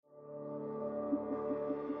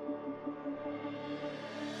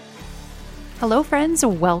Hello, friends.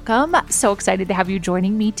 Welcome. So excited to have you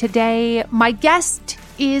joining me today. My guest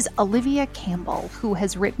is Olivia Campbell, who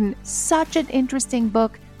has written such an interesting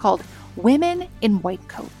book called Women in White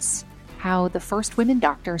Coats: How the First Women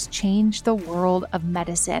Doctors Changed the World of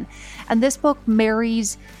Medicine. And this book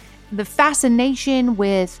marries the fascination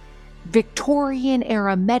with Victorian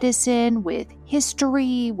era medicine, with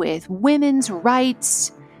history, with women's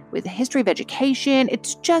rights, with the history of education.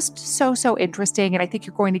 It's just so interesting, and I think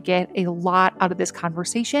you're going to get a lot out of this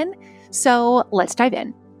conversation. So let's dive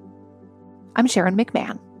in. I'm Sharon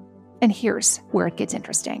McMahon, and here's where it gets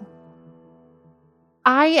interesting.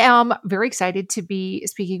 I am very excited to be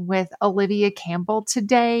speaking with Olivia Campbell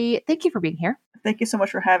today. Thank you for being here. Thank you so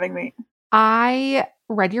much for having me. I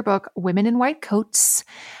read your book, Women in White Coats: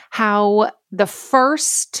 How the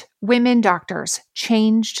First Women Doctors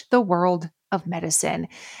Changed the World of Medicine.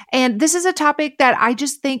 And this is a topic that I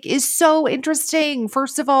just think is so interesting.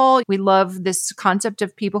 First of all, we love this concept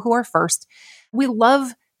of people who are first. We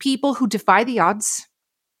love people who defy the odds.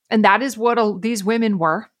 And that is what these women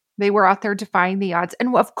were. They were out there defying the odds.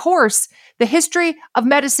 And of course, the history of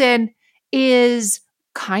medicine is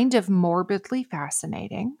kind of morbidly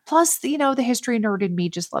fascinating. Plus, the history nerd in me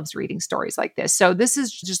just loves reading stories like this. So this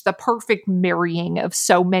is just the perfect marrying of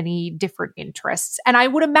so many different interests. And I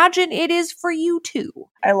would imagine it is for you too.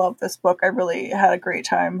 I love this book. I really had a great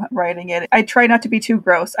time writing it. I try not to be too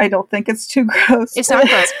gross. I don't think it's too gross. It's not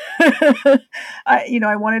gross.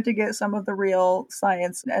 I wanted to get some of the real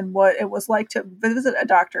science and what it was like to visit a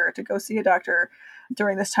doctor, to go see a doctor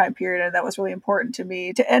during this time period. And that was really important to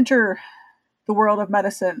me, to enter the world of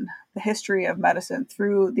medicine, the history of medicine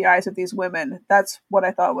through the eyes of these women. That's what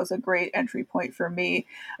I thought was a great entry point for me,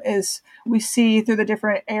 is we see through the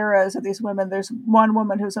different eras of these women. There's one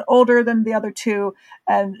woman who's older than the other two,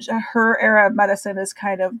 and her era of medicine is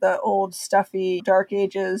kind of the old, stuffy, dark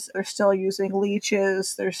ages. They're still using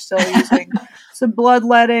leeches. They're still using some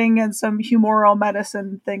bloodletting and some humoral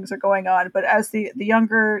medicine things are going on. But as the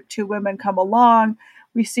younger two women come along,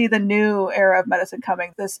 we see the new era of medicine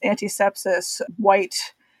coming, this antisepsis,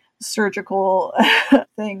 white surgical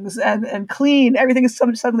things, and clean. Everything is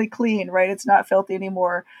suddenly clean, right? It's not filthy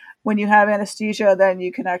anymore. When you have anesthesia, then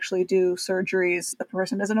you can actually do surgeries. The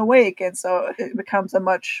person isn't awake. And so it becomes a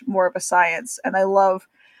much more of a science. And I love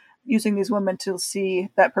using these women to see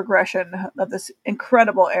that progression of this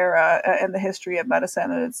incredible era in the history of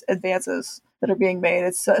medicine and its advances that are being made.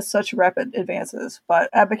 It's such rapid advances,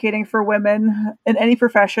 but advocating for women in any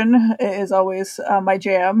profession is always my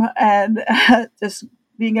jam. And just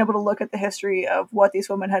being able to look at the history of what these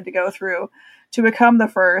women had to go through to become the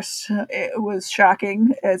first, it was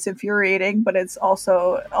shocking. It's infuriating, but it's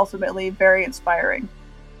also ultimately very inspiring.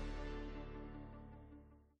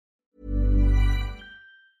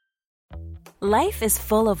 Life is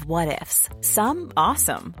full of what-ifs. Some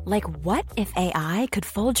awesome, like what if AI could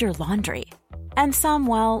fold your laundry? And some,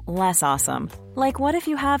 well, less awesome, like what if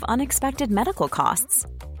you have unexpected medical costs?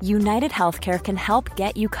 United Healthcare can help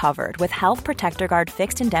get you covered with Health Protector Guard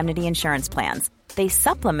fixed indemnity insurance plans. They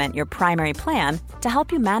supplement your primary plan to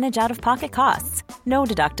help you manage out-of-pocket costs. No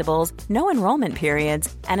deductibles, no enrollment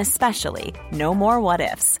periods, and especially no more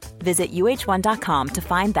what-ifs. Visit uh1.com to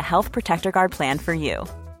find the Health Protector Guard plan for you.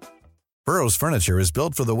 Burrow's furniture is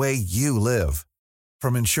built for the way you live.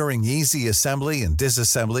 From ensuring easy assembly and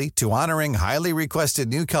disassembly to honoring highly requested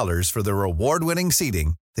new colors for their award-winning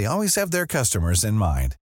seating, they always have their customers in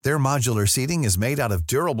mind. Their modular seating is made out of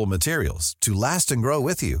durable materials to last and grow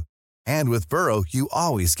with you. And with Burrow, you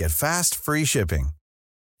always get fast, free shipping.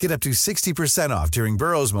 Get up to 60% off during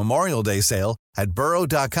Burrow's Memorial Day sale at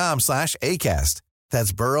burrow.com/ACAST.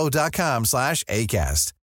 That's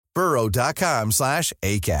burrow.com/ACAST.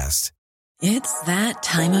 burrow.com/ACAST. It's that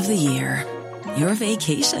time of the year. Your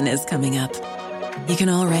vacation is coming up. You can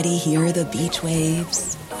already hear the beach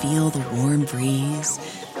waves, feel the warm breeze,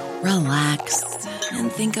 relax,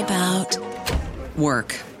 and think about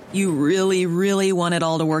work. You really want it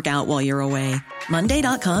all to work out while you're away.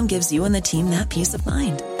 Monday.com gives you and the team that peace of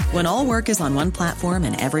mind. When all work is on one platform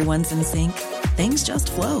and everyone's in sync, things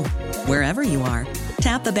just flow. Wherever you are,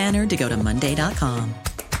 tap the banner to go to Monday.com.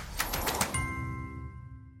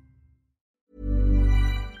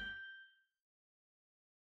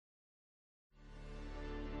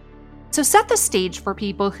 So set the stage for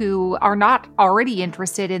people who are not already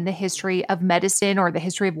interested in the history of medicine or the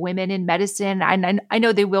history of women in medicine. And I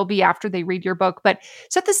know they will be after they read your book, but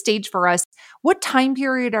set the stage for us. What time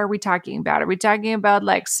period are we talking about? Are we talking about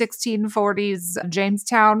like 1640s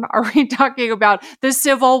Jamestown? Are we talking about the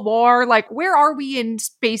Civil War? Like, where are we in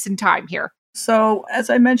space and time here? So, as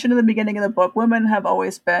I mentioned in the beginning of the book, women have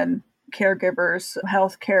always been caregivers,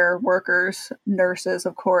 healthcare workers, nurses,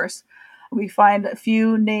 of course. We find a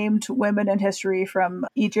few named women in history from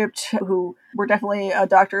Egypt who were definitely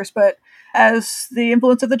doctors, but as the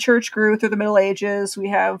influence of the church grew through the Middle Ages, we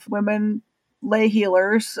have women lay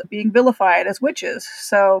healers being vilified as witches.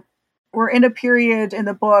 So we're in a period in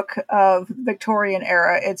the book of Victorian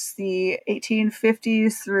era. It's the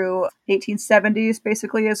 1850s through 1870s,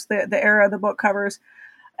 basically, is the era the book covers.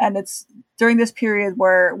 And it's during this period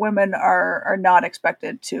where women are not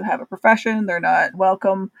expected to have a profession. They're not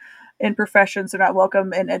welcome in professions. They're not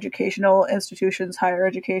welcome in educational institutions. Higher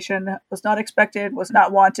education was not expected, was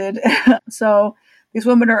not wanted. So these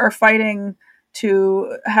women are fighting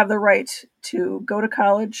to have the right to go to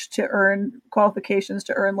college, to earn qualifications,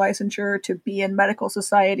 to earn licensure, to be in medical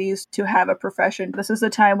societies, to have a profession. This is the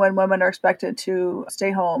time when women are expected to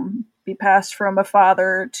stay home, be passed from a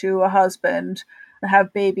father to a husband,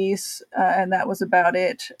 have babies, and that was about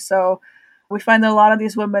it. So we find that a lot of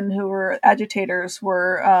these women who were agitators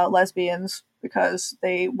were lesbians because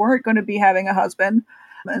they weren't going to be having a husband.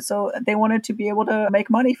 And so they wanted to be able to make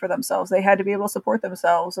money for themselves. They had to be able to support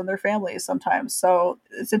themselves and their families sometimes. So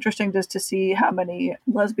it's interesting just to see how many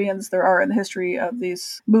lesbians there are in the history of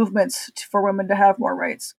these movements for women to have more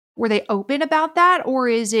rights. Were they open about that, or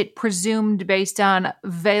is it presumed based on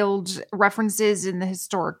veiled references in the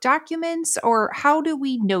historic documents, or how do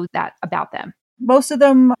we know that about them? Most of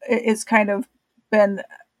them is kind of been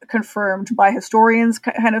confirmed by historians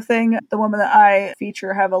kind of thing. The woman that I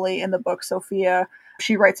feature heavily in the book, Sophia,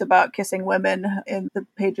 she writes about kissing women in the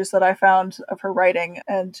pages that I found of her writing.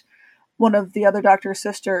 And one of the other doctor's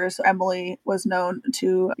sisters, Emily, was known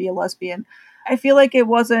to be a lesbian. I feel like it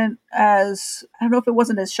wasn't as, I don't know if it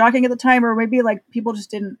wasn't as shocking at the time, or maybe like people just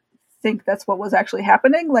didn't think that's what was actually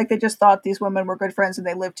happening. Like they just thought these women were good friends and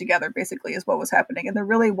they lived together, basically, is what was happening. And there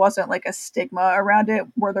really wasn't like a stigma around it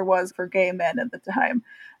where there was for gay men at the time.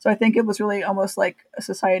 So I think it was really almost like a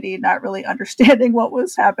society not really understanding what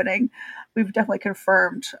was happening. We've definitely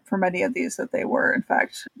confirmed for many of these that they were, in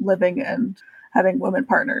fact, living and having women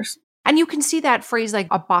partners. And you can see that phrase like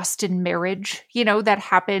a Boston marriage, that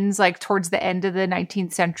happens like towards the end of the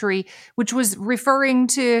 19th century, which was referring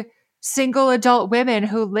to single adult women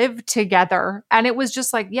who lived together. And it was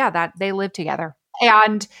just like, yeah, that they lived together.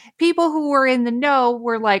 And people who were in the know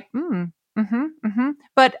were like,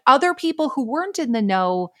 But other people who weren't in the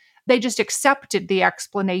know, they just accepted the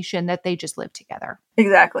explanation that they just lived together.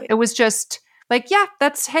 Exactly. It was just like, yeah,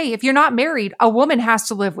 hey, if you're not married, a woman has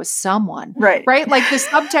to live with someone. Right. Right? Like the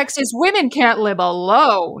subtext is women can't live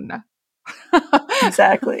alone.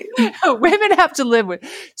 Exactly. Women have to live with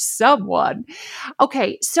someone.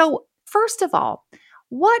 Okay, so first of all,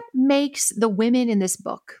 what makes the women in this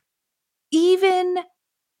book even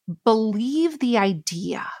believe the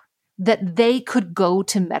idea that they could go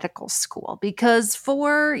to medical school? Because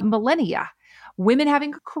for millennia, women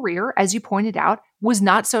having a career, as you pointed out, was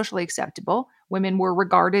not socially acceptable. Women were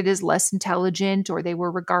regarded as less intelligent, or they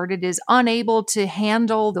were regarded as unable to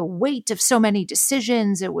handle the weight of so many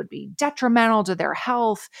decisions. It would be detrimental to their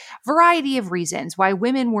health. Variety of reasons why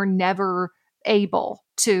women were never able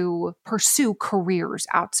to pursue careers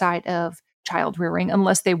outside of child rearing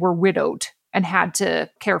unless they were widowed and had to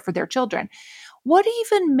care for their children. What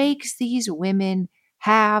even makes these women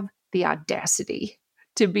have the audacity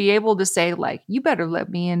to be able to say, like, you better let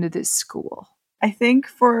me into this school? I think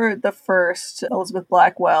for the first Elizabeth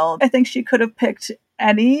Blackwell, I think she could have picked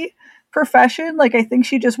any profession. Like, I think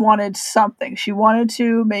she just wanted something. She wanted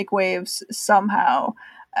to make waves somehow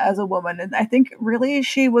as a woman. And I think really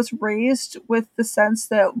she was raised with the sense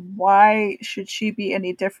that why should she be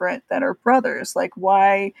any different than her brothers? Like,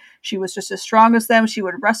 why she was just as strong as them. She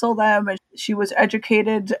would wrestle them, and she was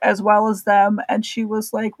educated as well as them. And she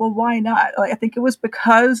was like, well, why not? Like, I think it was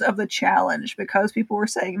because of the challenge, because people were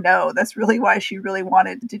saying no. That's really why she really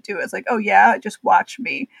wanted to do it. It's like, oh yeah, just watch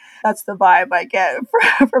me. That's the vibe I get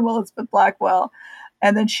from Elizabeth Blackwell.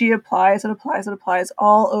 And then she applies and applies and applies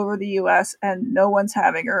all over the US, and no one's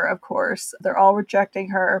having her, of course. They're all rejecting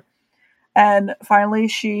her. And finally,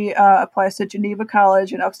 she applies to Geneva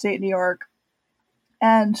College in upstate New York.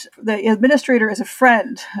 And the administrator is a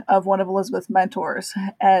friend of one of Elizabeth's mentors.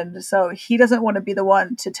 And so he doesn't want to be the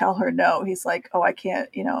one to tell her no. He's like, oh, I can't,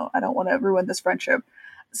 I don't want to ruin this friendship.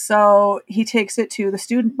 So he takes it to the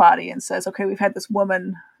student body and says, okay, we've had this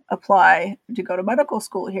woman apply to go to medical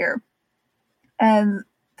school here. And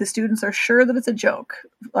the students are sure that it's a joke,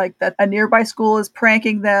 like that a nearby school is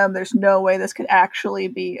pranking them. There's no way this could actually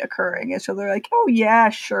be occurring. And so they're like, oh, yeah,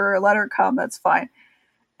 sure, let her come. That's fine.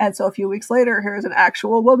 And so a few weeks later, here's an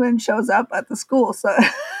actual woman shows up at the school. So,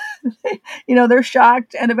 they're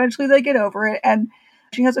shocked, and eventually they get over it. And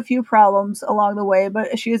She has a few problems along the way,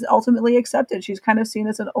 but she is ultimately accepted. She's kind of seen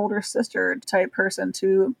as an older sister type person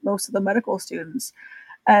to most of the medical students.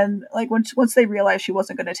 And like once they realized she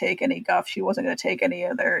wasn't going to take any guff, she wasn't going to take any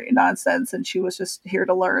of their nonsense, and she was just here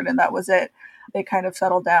to learn, and that was it. They kind of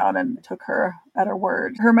settled down and took her at her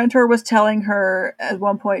word. Her mentor was telling her at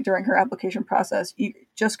one point during her application process, "You're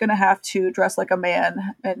just going to have to dress like a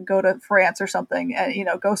man and go to France or something,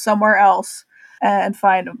 and go somewhere else and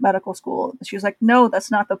find a medical school." She was like, "No,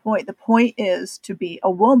 that's not the point. The point is to be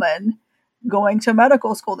a woman going to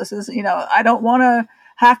medical school. This is, I don't want to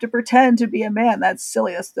have to pretend to be a man. That's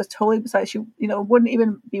silly. That's totally besides. She, wouldn't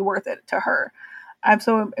even be worth it to her." I'm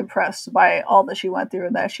so impressed by all that she went through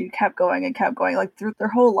and that she kept going and kept going. Like through their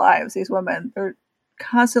whole lives, these women, they're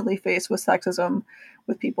constantly faced with sexism,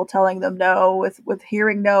 with people telling them no, with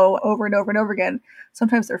hearing no over and over and over again.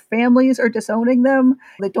 Sometimes their families are disowning them.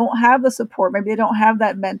 They don't have the support. Maybe they don't have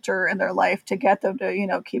that mentor in their life to get them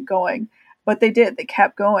to, keep going. But they did. They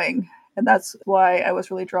kept going. And that's why I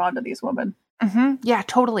was really drawn to these women. Mm-hmm. Yeah,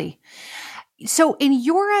 totally. So in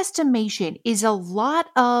your estimation, is a lot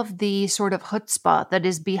of the sort of chutzpah that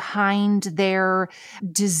is behind their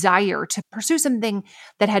desire to pursue something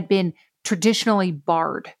that had been traditionally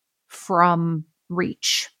barred from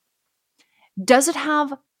reach, does it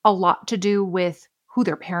have a lot to do with who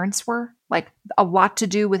their parents were? Like a lot to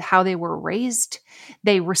do with how they were raised?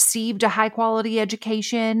 They received a high quality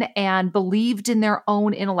education and believed in their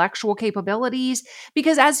own intellectual capabilities?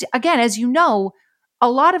 Because as you know, a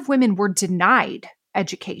lot of women were denied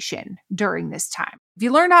education during this time. If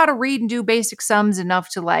you learn how to read and do basic sums enough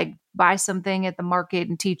to like buy something at the market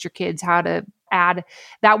and teach your kids how to add,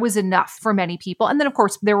 that was enough for many people. And then of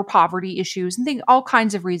course there were poverty issues and all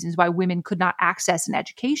kinds of reasons why women could not access an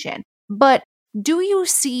education. But do you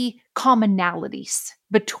see commonalities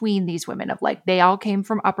between these women of like, they all came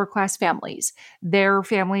from upper class families, their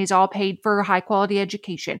families all paid for high quality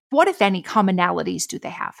education? What, if any, commonalities do they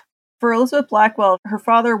have? For Elizabeth Blackwell, her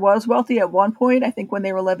father was wealthy at one point. I think when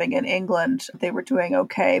they were living in England, they were doing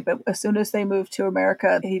okay. But as soon as they moved to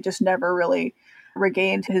America, he just never really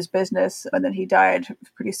regained his business. And then he died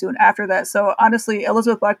pretty soon after that. So honestly,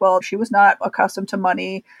 Elizabeth Blackwell, she was not accustomed to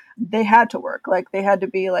money. They had to work. Like they had to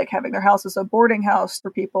be like having their house as a boarding house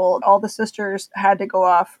for people. All the sisters had to go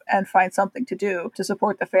off and find something to do to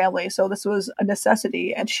support the family. So this was a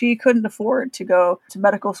necessity. And she couldn't afford to go to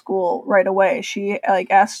medical school right away. She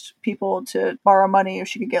asked people to borrow money if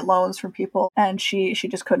she could get loans from people. And she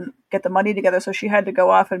just couldn't get the money together. So she had to go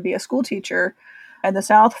off and be a school teacher in the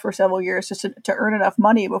South for several years just to earn enough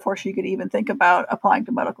money before she could even think about applying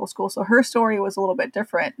to medical school. So her story was a little bit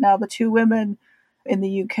different. Now, the two women in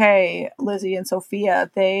the UK, Lizzie and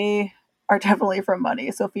Sophia, they are definitely from money.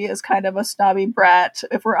 Sophia is kind of a snobby brat,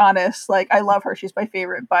 if we're honest. Like, I love her. She's my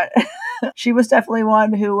favorite, but she was definitely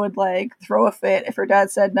one who would like throw a fit if her dad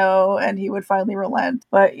said no, and he would finally relent.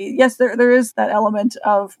 But yes, there is that element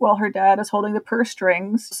of, well, her dad is holding the purse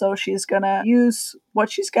strings, so she's gonna use what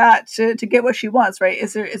she's got to get what she wants, right?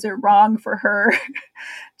 Is it wrong for her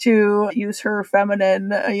to use her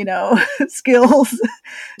feminine, skills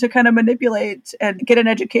to kind of manipulate and get an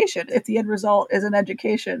education? If the end result is an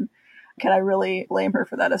education, can I really blame her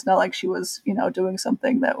for that? It's not like she was, doing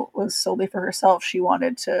something that was solely for herself. She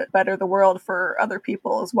wanted to better the world for other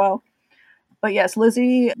people as well. But yes,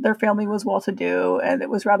 Lizzie, their family was well-to-do, and it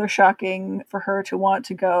was rather shocking for her to want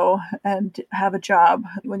to go and have a job.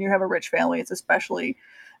 When you have a rich family, it's especially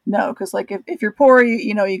no, because like if you're poor,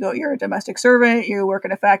 you're a domestic servant, you work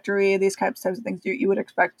in a factory, these types of things you would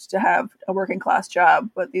expect to have a working class job.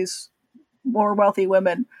 But these more wealthy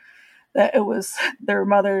women, that it was their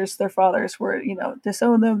mothers, their fathers were,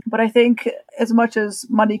 disowned them. But I think as much as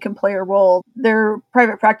money can play a role, their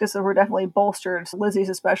private practices were definitely bolstered. Lizzie's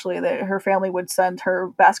especially, that her family would send her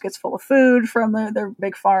baskets full of food from their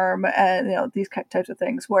big farm and, these types of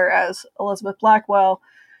things. Whereas Elizabeth Blackwell,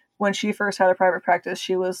 when she first had a private practice,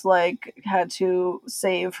 she was had to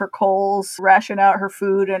save her coals, ration out her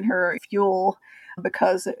food and her fuel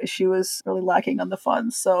because she was really lacking on the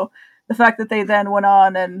funds. So the fact that they then went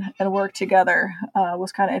on and worked together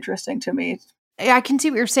was kind of interesting to me. I can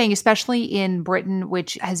see what you're saying, especially in Britain,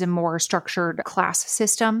 which has a more structured class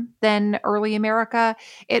system than early America.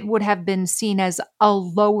 It would have been seen as a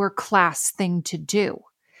lower class thing to do,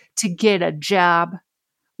 to get a job.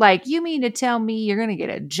 Like, you mean to tell me you're going to get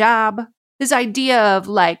a job? This idea of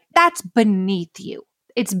that's beneath you.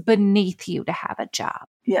 It's beneath you to have a job.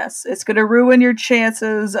 Yes, it's going to ruin your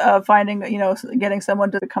chances of finding, getting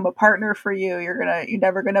someone to become a partner for you. You're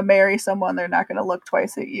never going to marry someone. They're not going to look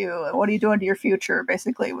twice at you. What are you doing to your future?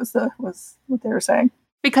 Basically, was what they were saying.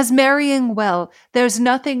 Because marrying well, there's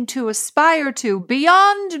nothing to aspire to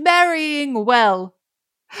beyond marrying well.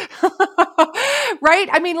 Right?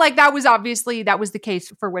 I mean, like that was the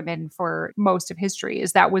case for women for most of history,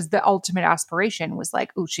 is that was the ultimate aspiration, was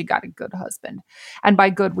like, oh, she got a good husband. And by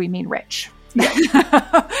good, we mean rich.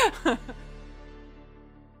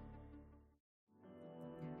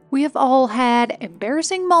 We have all had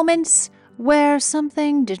embarrassing moments where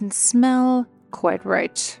something didn't smell quite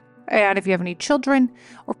right. And if you have any children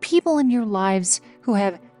or people in your lives who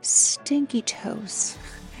have stinky toes,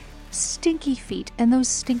 stinky feet, and those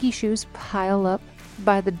stinky shoes pile up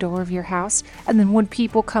by the door of your house, and then when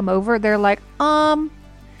people come over, they're like,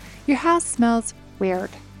 your house smells weird.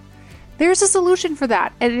 There's a solution for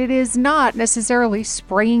that, and it is not necessarily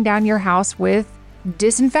spraying down your house with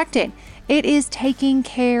disinfectant. It is taking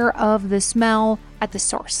care of the smell at the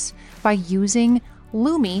source by using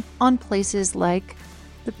Lumi on places like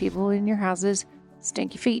the people in your house's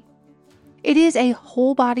stinky feet. It is a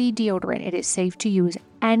whole body deodorant. It is safe to use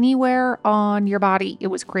anywhere on your body. It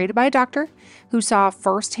was created by a doctor who saw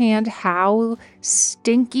firsthand how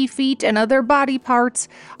stinky feet and other body parts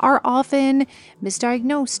are often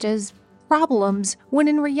misdiagnosed as problems, when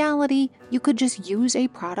in reality, you could just use a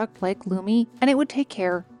product like Lumi and it would take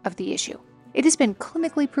care of the issue. It has been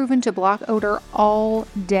clinically proven to block odor all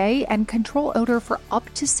day and control odor for up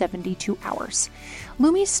to 72 hours.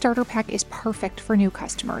 Lumi's starter pack is perfect for new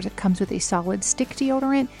customers. It comes with a solid stick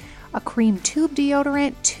deodorant, a cream tube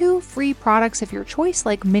deodorant, 2 free products of your choice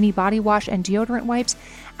like mini body wash and deodorant wipes,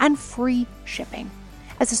 and free shipping.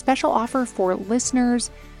 As a special offer for listeners,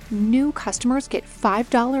 new customers get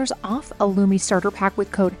 $5 off a Lumi starter pack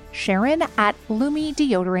with code Sharon at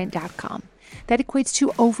lumideodorant.com. That equates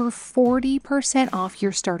to over 40% off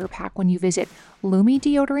your starter pack when you visit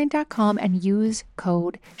lumideodorant.com and use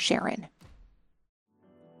code Sharon.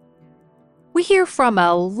 We hear from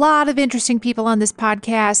a lot of interesting people on this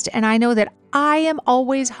podcast, and I know that I am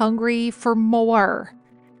always hungry for more.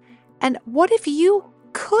 And what if you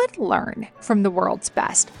could learn from the world's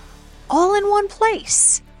best all in one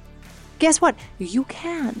place? Guess what? You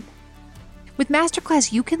can. With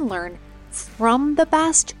Masterclass, you can learn from the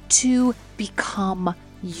best to become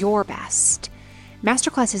your best.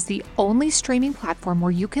 Masterclass is the only streaming platform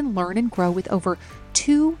where you can learn and grow with over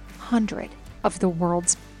 200 of the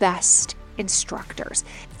world's best instructors.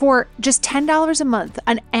 For just $10 a month,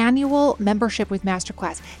 an annual membership with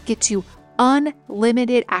Masterclass gets you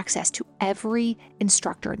unlimited access to every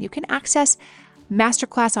instructor. And you can access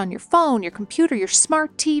Masterclass on your phone, your computer, your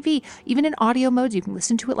smart TV, even in audio modes. You can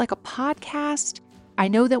listen to it like a podcast. I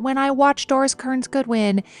know that when I watch Doris Kearns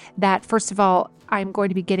Goodwin, that first of all, I'm going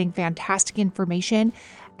to be getting fantastic information,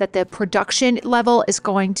 that the production level is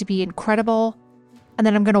going to be incredible, and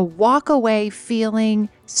then I'm going to walk away feeling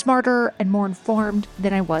smarter and more informed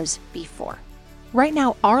than I was before. Right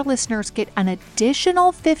now, our listeners get an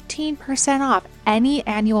additional 15% off any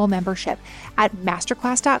annual membership at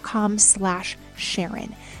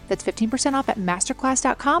masterclass.com/Sharon. That's 15% off at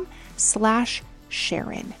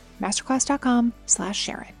masterclass.com/Sharon.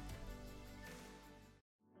 masterclass.com/Sharon.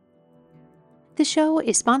 The show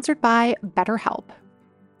is sponsored by BetterHelp.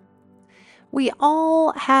 We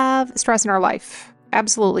all have stress in our life.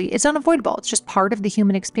 Absolutely. It's unavoidable. It's just part of the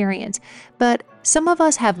human experience. But some of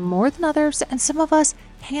us have more than others, and some of us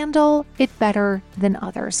handle it better than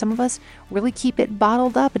others. Some of us really keep it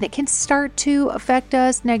bottled up, and it can start to affect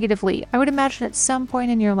us negatively. I would imagine at some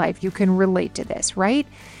point in your life you can relate to this, right?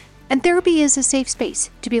 And therapy is a safe space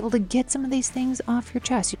to be able to get some of these things off your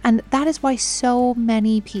chest. And that is why so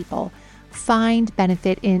many people find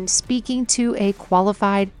benefit in speaking to a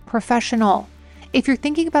qualified professional. If you're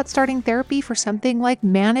thinking about starting therapy for something like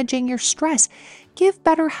managing your stress, give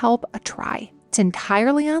BetterHelp a try. It's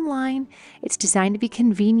entirely online. It's designed to be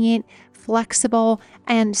convenient, flexible,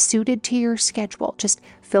 and suited to your schedule. Just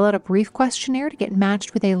fill out a brief questionnaire to get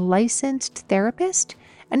matched with a licensed therapist,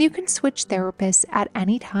 and you can switch therapists at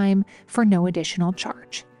any time for no additional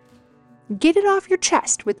charge. Get it off your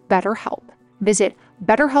chest with BetterHelp. Visit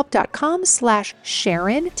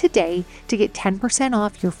BetterHelp.com/Sharon today to get 10%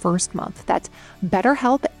 off your first month. That's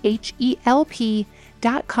BetterHelp,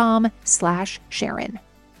 HELP.com/Sharon.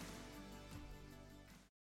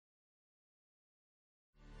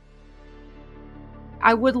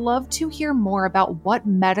 I would love to hear more about what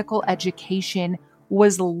medical education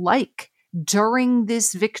was like during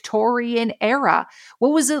this Victorian era.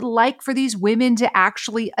 What was it like for these women to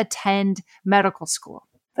actually attend medical school?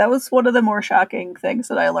 That was one of the more shocking things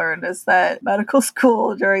that I learned, is that medical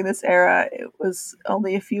school during this era, it was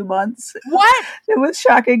only a few months. What? It was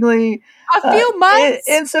shockingly A few months?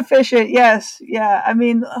 insufficient. Yes. Yeah. I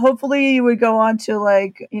mean, hopefully you would go on to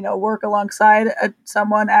work alongside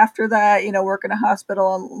someone after that, work in a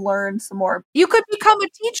hospital and learn some more. You could become a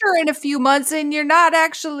teacher in a few months and you're not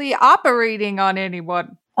actually operating on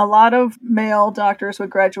anyone. A lot of male doctors would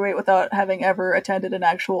graduate without having ever attended an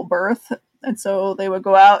actual birth. And so they would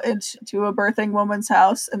go out into a birthing woman's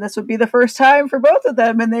house, and this would be the first time for both of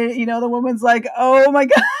them. And they, the woman's like, oh my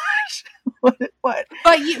gosh, what?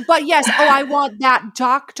 But yes, I want that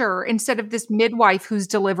doctor instead of this midwife who's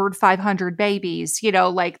delivered 500 babies,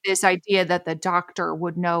 like this idea that the doctor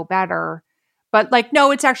would know better. But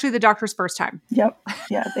no, it's actually the doctor's first time. Yep.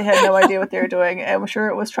 Yeah, they had no idea what they were doing. I'm sure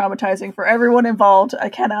it was traumatizing for everyone involved. I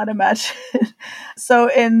cannot imagine. So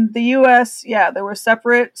in the US, there were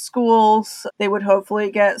separate schools. They would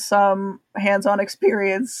hopefully get some hands-on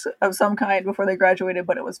experience of some kind before they graduated,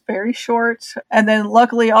 but it was very short. And then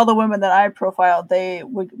luckily all the women that I profiled, they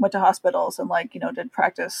went to hospitals and did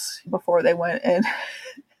practice before they went and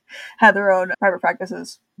had their own private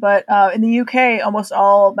practices. But in the UK, almost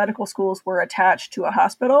all medical schools were attached to a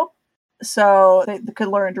hospital. So they could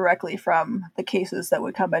learn directly from the cases that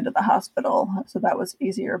would come into the hospital. So that was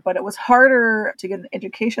easier. But it was harder to get an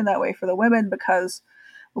education that way for the women, because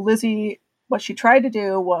Lizzie, what she tried to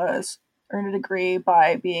do was earn a degree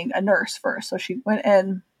by being a nurse first. So she went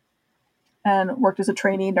in and worked as a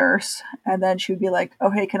trainee nurse. And then she would be like, oh,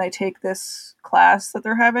 hey, can I take this class that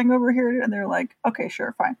they're having over here? And they're like, okay,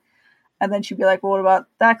 sure, fine. And then she'd be like, well, what about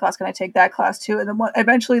that class? Can I take that class too? And then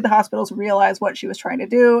eventually the hospitals realized what she was trying to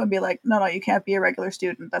do and be like, no, you can't be a regular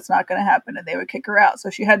student. That's not going to happen. And they would kick her out.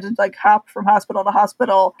 So she had to hop from hospital to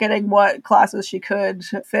hospital, getting what classes she could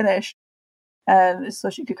finish. And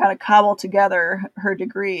so she could kind of cobble together her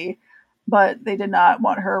degree, but they did not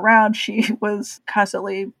want her around. She was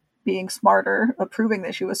constantly being smarter, proving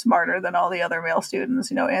that she was smarter than all the other male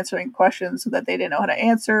students, answering questions that they didn't know how to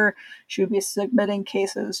answer. She would be submitting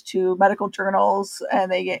cases to medical journals,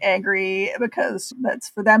 and they get angry because that's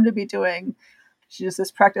for them to be doing. She's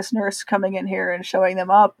this practice nurse coming in here and showing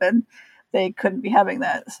them up, and they couldn't be having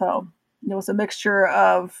that. So it was a mixture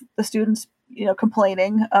of the students,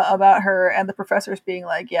 complaining about her, and the professors being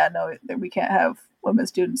like, yeah, no, we can't have women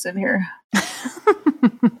students in here.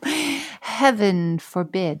 Heaven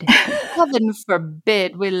forbid. Heaven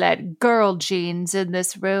forbid we let girl genes in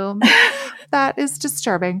this room. That is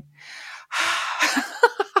disturbing.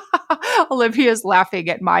 Olivia's laughing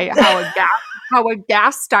at how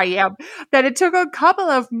aghast I am that it took a couple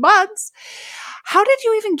of months. How did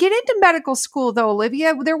you even get into medical school though,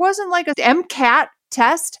 Olivia? There wasn't an MCAT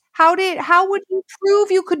test. How would you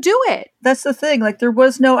prove you could do it? That's the thing. There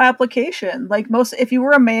was no application. If you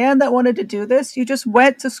were a man that wanted to do this, you just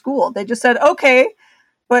went to school. They just said, okay.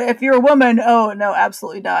 But if you're a woman, oh no,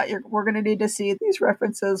 absolutely not. We're going to need to see these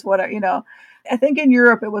references. I think in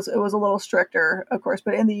Europe it was a little stricter, of course,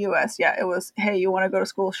 but in the US, it was, hey, you want to go to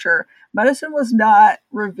school? Sure. Medicine was not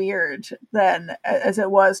revered then as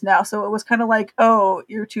it was now. So it was kind of like, oh,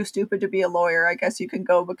 you're too stupid to be a lawyer. I guess you can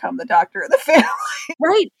go become the doctor of the family.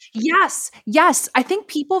 Right. Yes. I think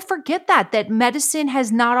people forget that medicine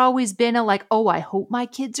has not always been oh, I hope my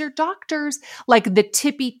kids are doctors, the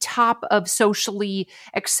tippy top of socially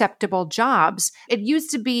acceptable jobs. It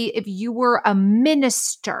used to be if you were a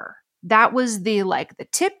minister, that was the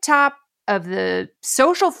tip top of the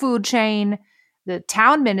social food chain, the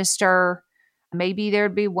town minister. Maybe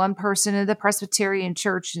there'd be one person in the Presbyterian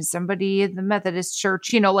church and somebody in the Methodist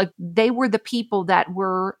church, they were the people that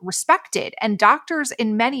were respected. And doctors,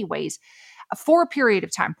 in many ways, for a period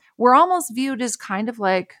of time, were almost viewed as kind of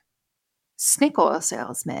snake oil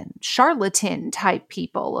salesmen, charlatan type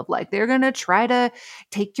people of they're going to try to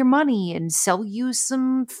take your money and sell you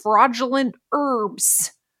some fraudulent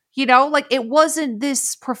herbs. It wasn't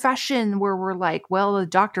this profession where we're well, the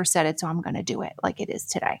doctor said it, so I'm going to do it like it is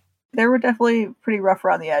today. They were definitely pretty rough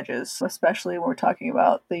around the edges, especially when we're talking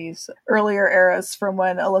about these earlier eras from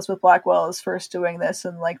when Elizabeth Blackwell is first doing this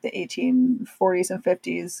in the 1840s and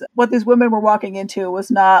 50s. What these women were walking into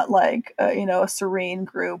was not a serene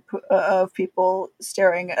group of people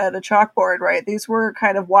staring at a chalkboard, right? These were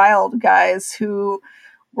kind of wild guys who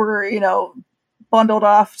were, bundled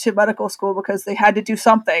off to medical school because they had to do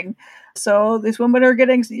something. So these women are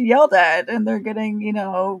getting yelled at, and they're getting,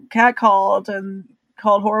 catcalled and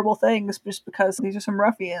called horrible things just because these are some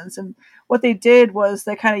ruffians. And what they did was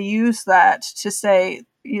they kind of used that to say,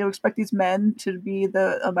 expect these men to be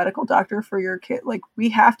a medical doctor for your kid. Like, we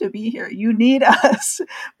have to be here. You need us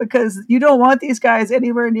because you don't want these guys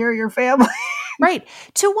anywhere near your family. Right.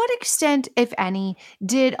 To what extent, if any,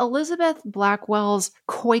 did Elizabeth Blackwell's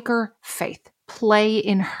Quaker faith play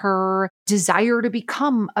in her desire to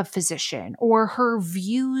become a physician or her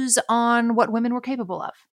views on what women were capable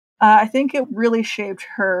of? I think it really shaped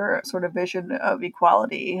her sort of vision of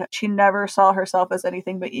equality. She never saw herself as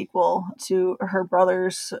anything but equal to her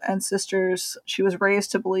brothers and sisters. She was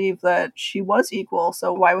raised to believe that she was equal,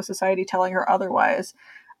 so why was society telling her otherwise?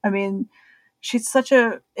 I mean, she's such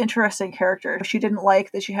a interesting character. She didn't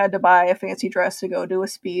like that she had to buy a fancy dress to go do a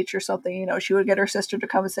speech or something. She would get her sister to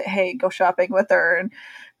come and say, "Hey, go shopping with her." And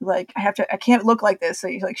like, I can't look like this. So,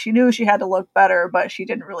 like, she knew she had to look better, but she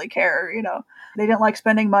didn't really care. They didn't like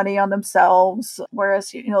spending money on themselves.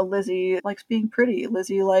 Whereas, Lizzie likes being pretty.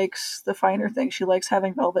 Lizzie likes the finer things. She likes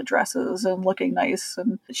having velvet dresses and looking nice.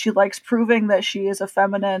 And she likes proving that she is a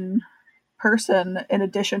feminine person in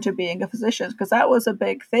addition to being a physician, because that was a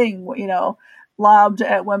big thing, lobbed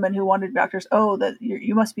at women who wanted doctors. Oh, that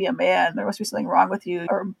you must be a man. There must be something wrong with you.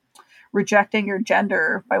 Or rejecting your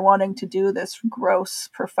gender by wanting to do this gross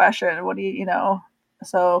profession. What do you,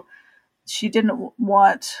 So she didn't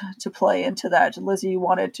want to play into that. Lizzie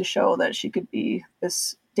wanted to show that she could be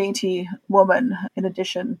this dainty woman in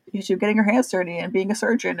addition to getting her hands dirty and being a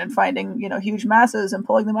surgeon and finding, huge masses and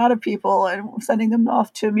pulling them out of people and sending them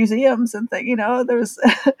off to museums and things.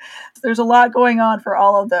 There's a lot going on for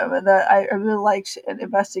all of them. And that I really liked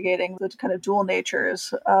investigating the kind of dual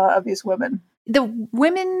natures of these women. The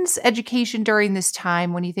women's education during this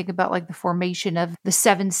time, when you think about like the formation of the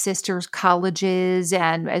Seven Sisters colleges,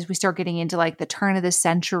 and as we start getting into like the turn of the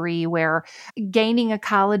century, where gaining a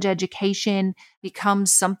college education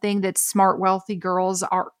becomes something that smart, wealthy girls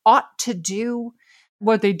ought to do.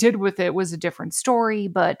 What they did with it was a different story,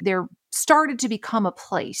 but there started to become a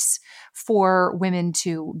place for women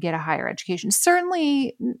to get a higher education.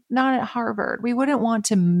 Certainly not at Harvard. We wouldn't want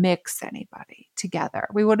to mix anybody together.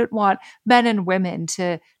 We wouldn't want men and women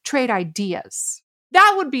to trade ideas.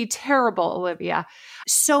 That would be terrible, Olivia.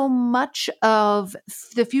 So much of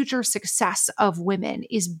the future success of women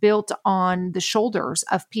is built on the shoulders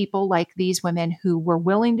of people like these women who were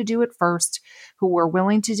willing to do it first, who were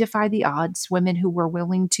willing to defy the odds, women who were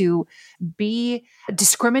willing to be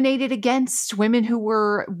discriminated against, women who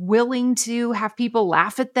were willing to have people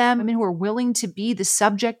laugh at them, women who were willing to be the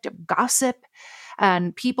subject of gossip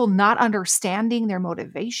and people not understanding their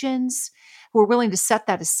motivations, who were willing to set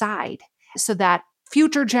that aside so that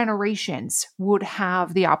future generations would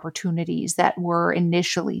have the opportunities that were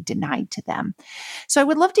initially denied to them. So I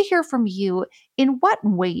would love to hear from you. In what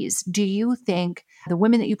ways do you think the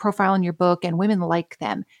women that you profile in your book and women like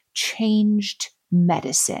them changed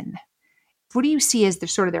medicine? What do you see as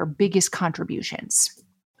their biggest contributions?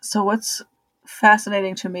 So what's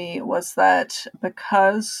fascinating to me was that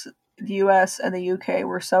because the US and the UK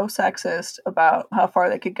were so sexist about how far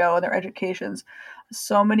they could go in their educations,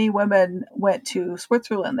 so many women went to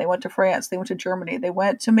Switzerland, they went to France, they went to Germany, they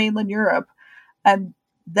went to mainland Europe. And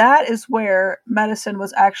that is where medicine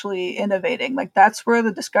was actually innovating. Like, that's where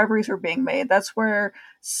the discoveries were being made. That's where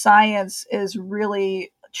science is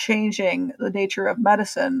really changing the nature of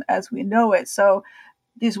medicine as we know it. So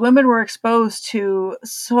these women were exposed to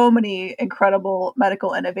so many incredible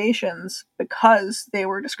medical innovations because they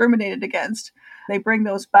were discriminated against. They bring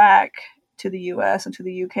those back to the US and to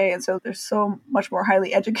the UK. And so they're so much more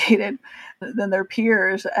highly educated than their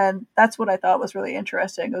peers. And that's what I thought was really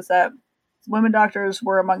interesting, was that women doctors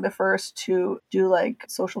were among the first to do like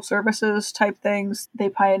social services type things. They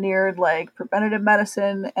pioneered like preventative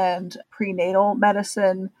medicine and prenatal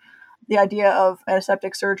medicine, the idea of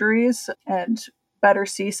antiseptic surgeries and better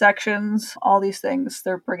C-sections, all these things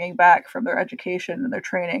they're bringing back from their education and their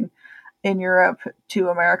training in Europe to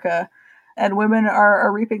America. And women are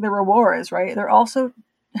reaping the rewards, right? They're also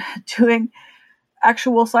doing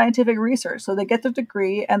actual scientific research. So they get their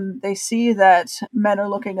degree and they see that men are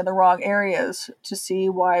looking in the wrong areas to see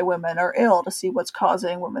why women are ill, to see what's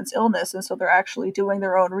causing women's illness. And so they're actually doing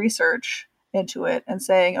their own research into it and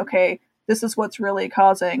saying, okay, this is what's really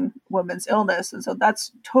causing women's illness. And so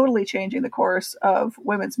that's totally changing the course of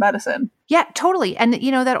women's medicine. Yeah, totally. And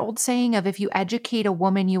that old saying of if you educate a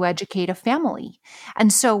woman, you educate a family.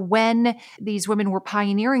 And so when these women were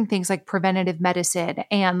pioneering things like preventative medicine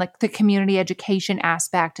and like the community education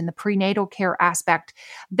aspect and the prenatal care aspect,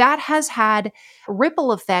 that has had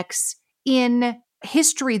ripple effects in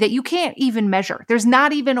history that you can't even measure. There's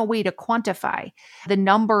not even a way to quantify the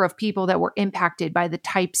number of people that were impacted by the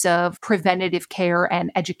types of preventative care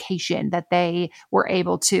and education that they were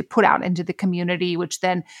able to put out into the community, which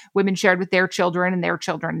then women shared with their children and their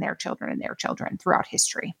children and their children and their children throughout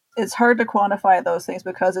history. It's hard to quantify those things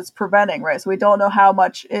because it's preventing, right? So we don't know how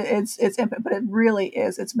much it's impact, but it really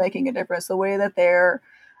is. It's making a difference. The way that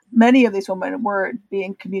many of these women were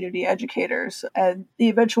being community educators, and the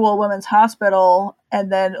eventual women's hospital,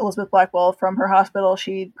 and then Elizabeth Blackwell, from her hospital,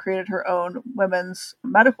 she created her own women's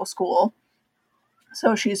medical school.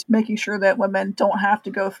 So she's making sure that women don't have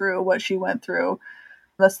to go through what she went through.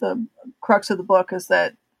 That's the crux of the book, is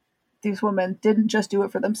that these women didn't just do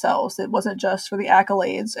it for themselves. It wasn't just for the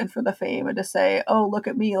accolades and for the fame and to say, oh, look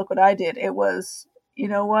at me, look what I did. It was, you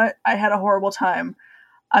know what? I had a horrible time.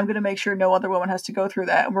 I'm going to make sure no other woman has to go through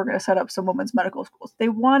that. And we're going to set up some women's medical schools. They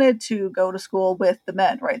wanted to go to school with the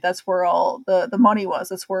men, right? That's where all the money was.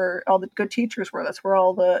 That's where all the good teachers were. That's where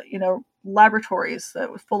all the, laboratories that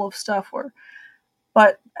were full of stuff were.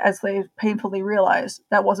 But as they painfully realized,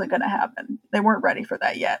 that wasn't going to happen. They weren't ready for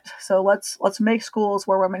that yet. So let's make schools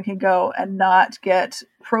where women can go and not get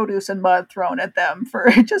produce and mud thrown at them for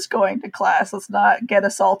just going to class. Let's not get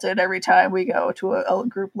assaulted every time we go to a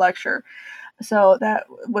group lecture. So that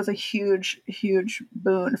was a huge, huge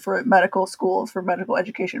boon for medical schools, for medical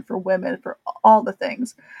education, for women, for all the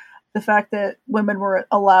things. The fact that women were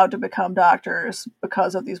allowed to become doctors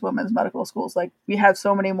because of these women's medical schools. Like, we have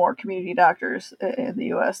so many more community doctors in the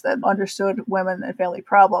U.S. that understood women and family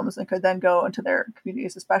problems and could then go into their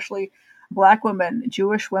communities, especially Black women,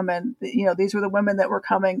 Jewish women. These were the women that were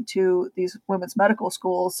coming to these women's medical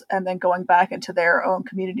schools and then going back into their own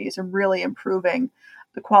communities and really improving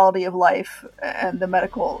the quality of life and the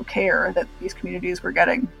medical care that these communities were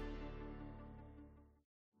getting.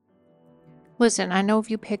 Listen, I know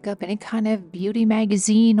if you pick up any kind of beauty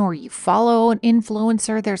magazine or you follow an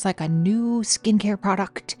influencer, there's like a new skincare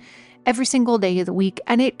product every single day of the week,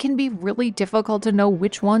 and it can be really difficult to know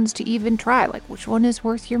which ones to even try, like which one is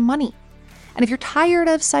worth your money. And if you're tired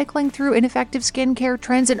of cycling through ineffective skincare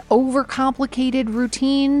trends and overcomplicated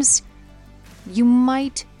routines, you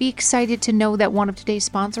might be excited to know that one of today's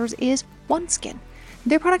sponsors is OneSkin.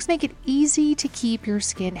 Their products make it easy to keep your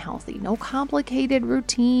skin healthy. No complicated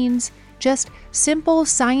routines, just simple,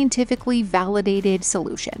 scientifically validated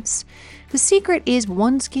solutions. The secret is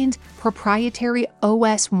OneSkin's proprietary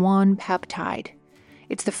OS1 peptide.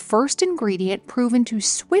 It's the first ingredient proven to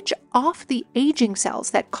switch off the aging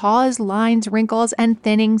cells that cause lines, wrinkles, and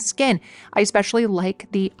thinning skin. I especially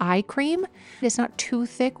like the eye cream. It's not too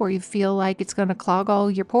thick where you feel like it's going to clog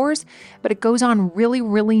all your pores, but it goes on really,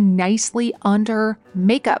 really nicely under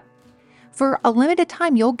makeup. For a limited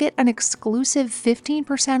time, you'll get an exclusive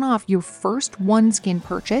 15% off your first OneSkin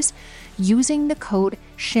purchase using the code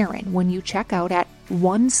Sharon when you check out at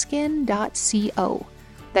oneskin.co.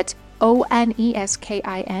 That's oneskin.co.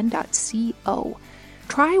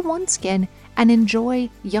 Try OneSkin and enjoy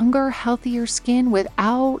younger, healthier skin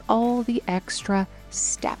without all the extra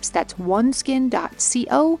steps. That's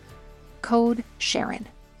oneskin.co, code Sharon.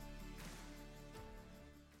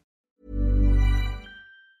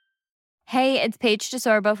 Hey, it's Paige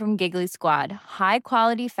DeSorbo from Giggly Squad. High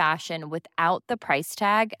quality fashion without the price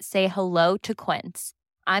tag. Say hello to Quince.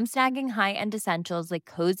 I'm snagging high-end essentials like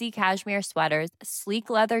cozy cashmere sweaters, sleek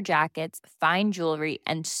leather jackets, fine jewelry,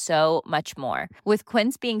 and so much more. With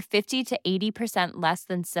Quince being 50 to 80% less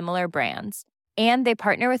than similar brands. And they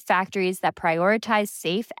partner with factories that prioritize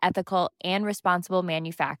safe, ethical, and responsible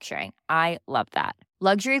manufacturing. I love that.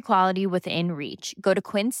 Luxury quality within reach. Go to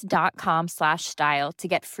quince.com/style to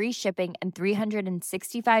get free shipping and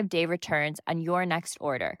 365-day returns on your next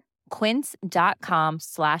order.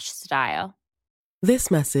 Quince.com/style. This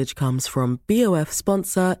message comes from BOF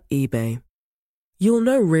sponsor eBay. You'll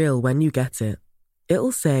know real when you get it.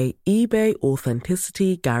 It'll say eBay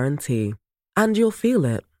Authenticity Guarantee. And you'll feel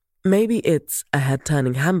it. Maybe it's a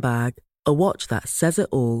head-turning handbag, a watch that says it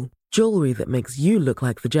all, jewelry that makes you look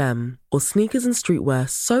like the gem, or sneakers and streetwear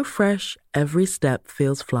so fresh every step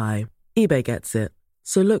feels fly. eBay gets it.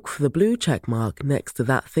 So look for the blue check mark next to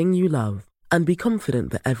that thing you love. And be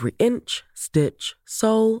confident that every inch, stitch,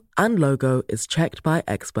 sole, and logo is checked by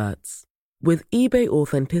experts. With eBay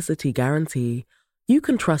Authenticity Guarantee, you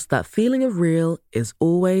can trust that feeling of real is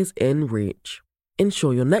always in reach.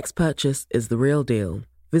 Ensure your next purchase is the real deal.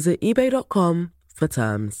 Visit eBay.com for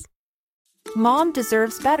terms. Mom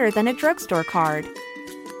deserves better than a drugstore card.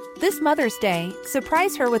 This Mother's Day,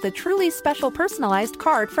 surprise her with a truly special personalized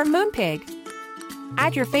card from Moonpig.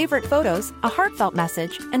 Add your favorite photos, a heartfelt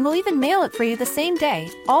message, and we'll even mail it for you the same day,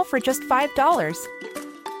 all for just $5.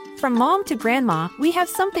 From mom to grandma, we have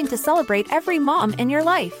something to celebrate every mom in your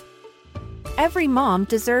life. Every mom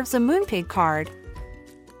deserves a Moonpig card.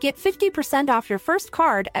 Get 50% off your first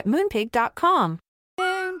card at moonpig.com.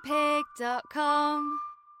 Moonpig.com.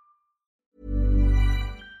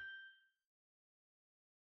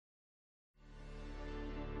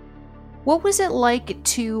 What was it like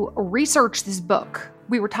to research this book?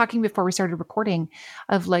 We were talking before we started recording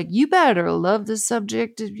of like, you better love the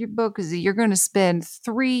subject of your book because you're going to spend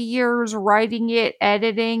 3 years writing it,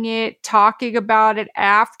 editing it, talking about it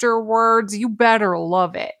afterwards. You better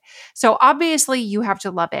love it. So obviously you have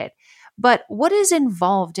to love it. But what is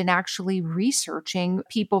involved in actually researching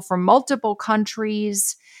people from multiple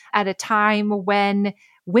countries at a time when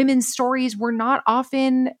women's stories were not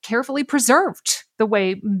often carefully preserved the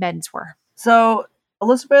way men's were? So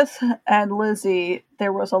Elizabeth and Lizzie,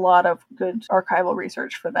 there was a lot of good archival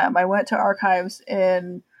research for them. I went to archives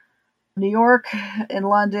in New York, in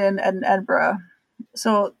London, and Edinburgh.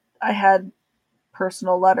 So I had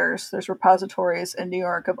personal letters. There's repositories in New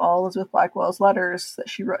York of all Elizabeth Blackwell's letters that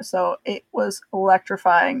she wrote. So it was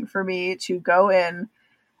electrifying for me to go in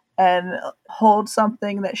and hold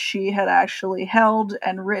something that she had actually held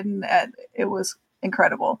and written. And it was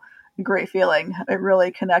incredible. A great feeling. It really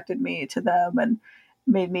connected me to them and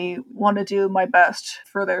made me want to do my best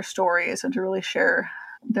for their stories and to really share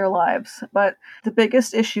their lives. But the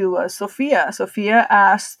biggest issue was Sophia. Sophia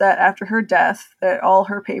asked that after her death that all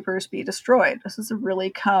her papers be destroyed. This is a really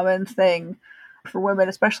common thing for women,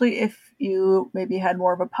 especially if you maybe had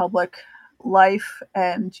more of a public life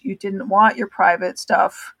and you didn't want your private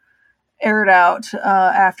stuff aired out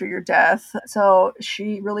after your death. So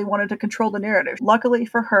she really wanted to control the narrative. Luckily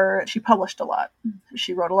for her, she published a lot.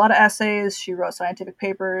 She wrote a lot of essays. She wrote scientific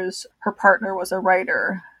papers. Her partner was a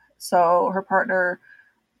writer. So her partner,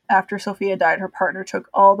 after Sophia died, her partner took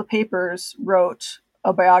all the papers, wrote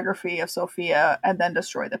a biography of Sophia, and then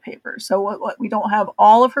destroyed the papers. So we don't have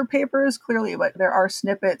all of her papers, clearly, but there are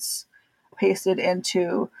snippets pasted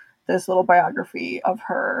into this little biography of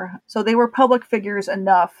her. So they were public figures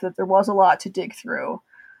enough that there was a lot to dig through.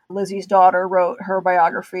 Lizzie's daughter wrote her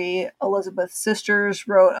biography. Elizabeth's sisters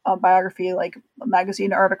wrote a biography, like a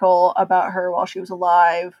magazine article about her while she was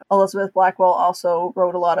alive. Elizabeth Blackwell also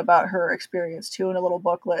wrote a lot about her experience too in a little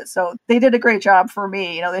booklet. So they did a great job for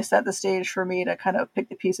me. You know, they set the stage for me to kind of pick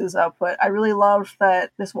the pieces up. But I really loved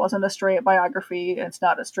that this wasn't a straight biography, and it's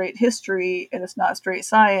not a straight history, and it's not straight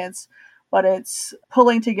science, but it's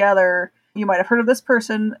pulling together. You might have heard of this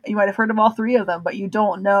person, you might have heard of all three of them, but you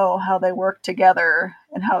don't know how they work together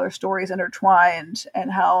and how their stories intertwined and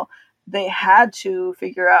how they had to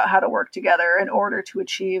figure out how to work together in order to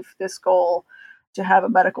achieve this goal to have a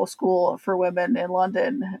medical school for women in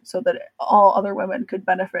London so that all other women could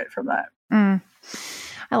benefit from that.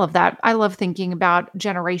 I love that. I love thinking about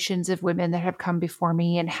generations of women that have come before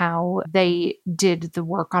me and how they did the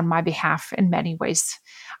work on my behalf in many ways.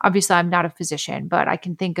 Obviously, I'm not a physician, but I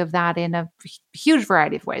can think of that in a huge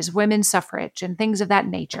variety of ways. Women's suffrage and things of that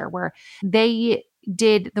nature, where they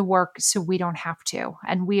did the work so we don't have to.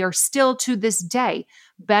 And we are still to this day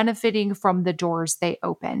benefiting from the doors they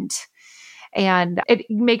opened. And it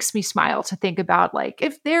makes me smile to think about, like,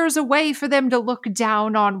 if there's a way for them to look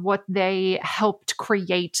down on what they helped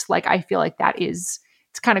create, like, I feel like it's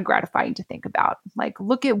kind of gratifying to think about. Like,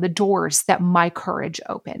 look at the doors that my courage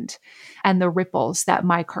opened and the ripples that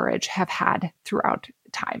my courage have had throughout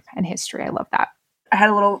time and history. I love that. I had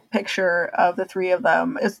a little picture of the three of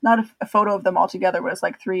them. It's not a photo of them all together, but it's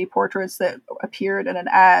like three portraits that appeared in an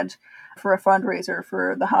ad for a fundraiser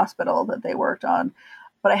for the hospital that they worked on.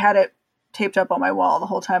 But I had it taped up on my wall the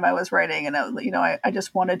whole time I was writing. And, I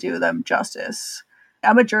just want to do them justice.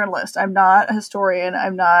 I'm a journalist. I'm not a historian.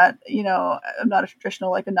 I'm not a traditional,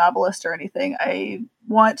 like a novelist or anything. I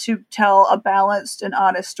want to tell a balanced and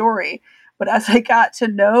honest story. But as I got to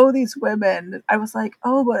know these women, I was like,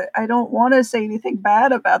 oh, but I don't want to say anything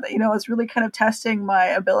bad about that. It's really kind of testing my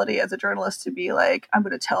ability as a journalist to be like, I'm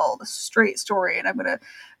going to tell the straight story and I'm going to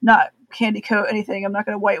not candy coat anything. I'm not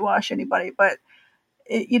going to whitewash anybody. But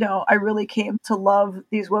I really came to love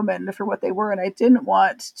these women for what they were. And I didn't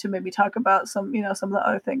want to maybe talk about some of the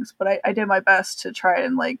other things, but I did my best to try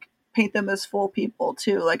and like paint them as full people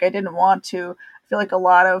too. Like I didn't want to feel like a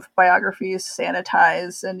lot of biographies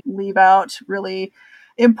sanitize and leave out really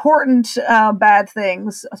important bad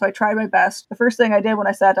things. So I tried my best. The first thing I did when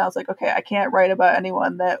I sat down, I was like, okay, I can't write about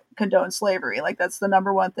anyone that condones slavery. Like that's the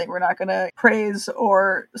number one thing. We're not going to praise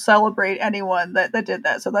or celebrate anyone that did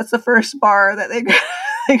that. So that's the first bar that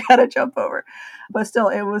they gotta jump over. But still,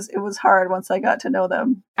 it was hard once I got to know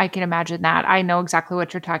them. I can imagine that. I know exactly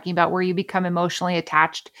what you're talking about, where you become emotionally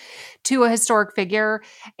attached to a historic figure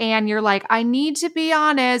and you're like, I need to be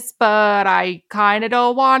honest, but I kind of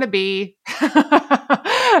don't want to be.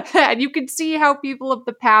 And you can see how people of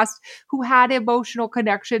the past who had emotional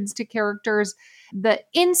connections to characters, the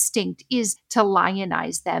instinct is to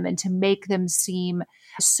lionize them and to make them seem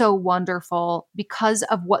so wonderful because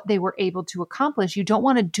of what they were able to accomplish. You don't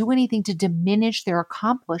want to do anything to diminish their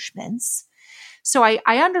accomplishments. So I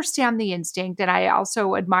understand the instinct, and I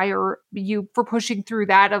also admire you for pushing through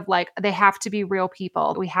that of like, they have to be real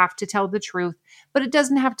people. We have to tell the truth, but it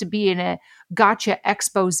doesn't have to be in a gotcha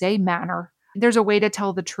expose manner. There's a way to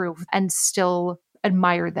tell the truth and still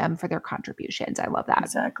admire them for their contributions. I love that.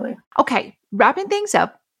 Exactly. Okay, wrapping things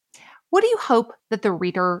up, what do you hope that the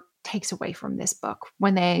reader takes away from this book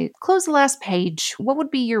when they close the last page? What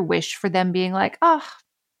would be your wish for them being like, oh,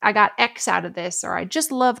 I got X out of this, or I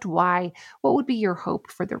just loved Y? What would be your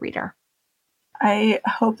hope for the reader? I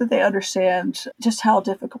hope that they understand just how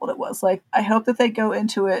difficult it was. Like, I hope that they go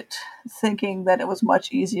into it thinking that it was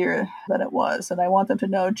much easier than it was. And I want them to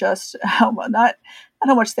know just how much, not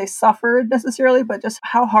how much they suffered necessarily, but just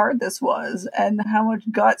how hard this was and how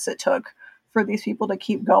much guts it took for these people to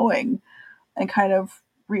keep going and kind of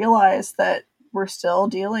realize that we're still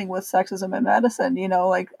dealing with sexism in medicine. You know,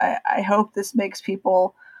 like, I hope this makes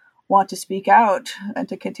people want to speak out and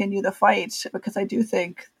to continue the fight, because I do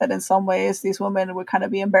think that in some ways these women would kind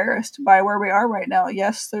of be embarrassed by where we are right now.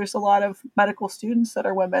 Yes, there's a lot of medical students that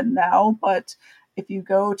are women now, but if you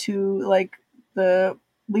go to like the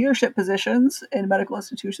leadership positions in medical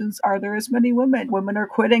institutions, are there as many women? Women are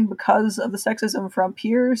quitting because of the sexism from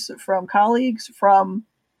peers, from colleagues, from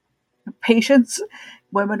patients.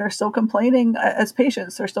 Women are still complaining as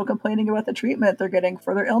patients. They're still complaining about the treatment they're getting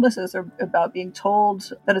for their illnesses, or about being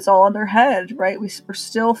told that it's all in their head, right? We're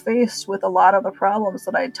still faced with a lot of the problems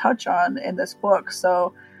that I touch on in this book.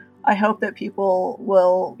 So I hope that people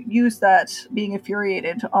will use that being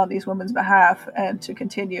infuriated on these women's behalf and to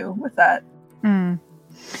continue with that.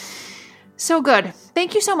 So good.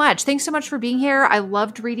 Thank you so much. Thanks so much for being here. I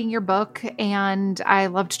loved reading your book and I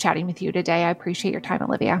loved chatting with you today. I appreciate your time,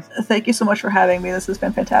 Olivia. Thank you so much for having me. This has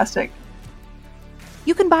been fantastic.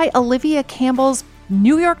 You can buy Olivia Campbell's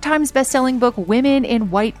New York Times bestselling book, Women in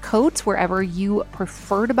White Coats, wherever you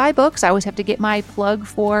prefer to buy books. I always have to get my plug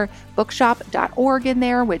for bookshop.org in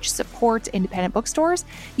there, which supports independent bookstores.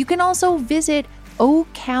 You can also visit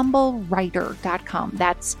ocampbellwriter.com.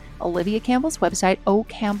 That's Olivia Campbell's website,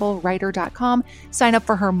 ocampbellwriter.com. Sign up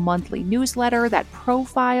for her monthly newsletter that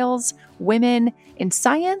profiles women in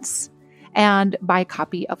science, and buy a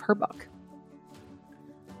copy of her book.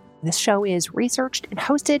 This show is researched and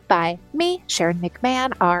hosted by me, Sharon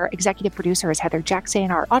McMahon. Our executive producer is Heather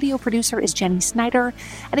Jackson. Our audio producer is Jenny Snyder.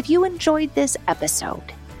 And if you enjoyed this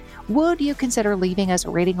episode, would you consider leaving us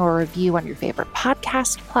a rating or a review on your favorite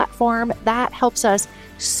podcast platform? That helps us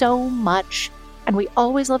so much. And we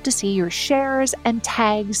always love to see your shares and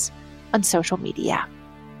tags on social media.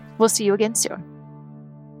 We'll see you again soon.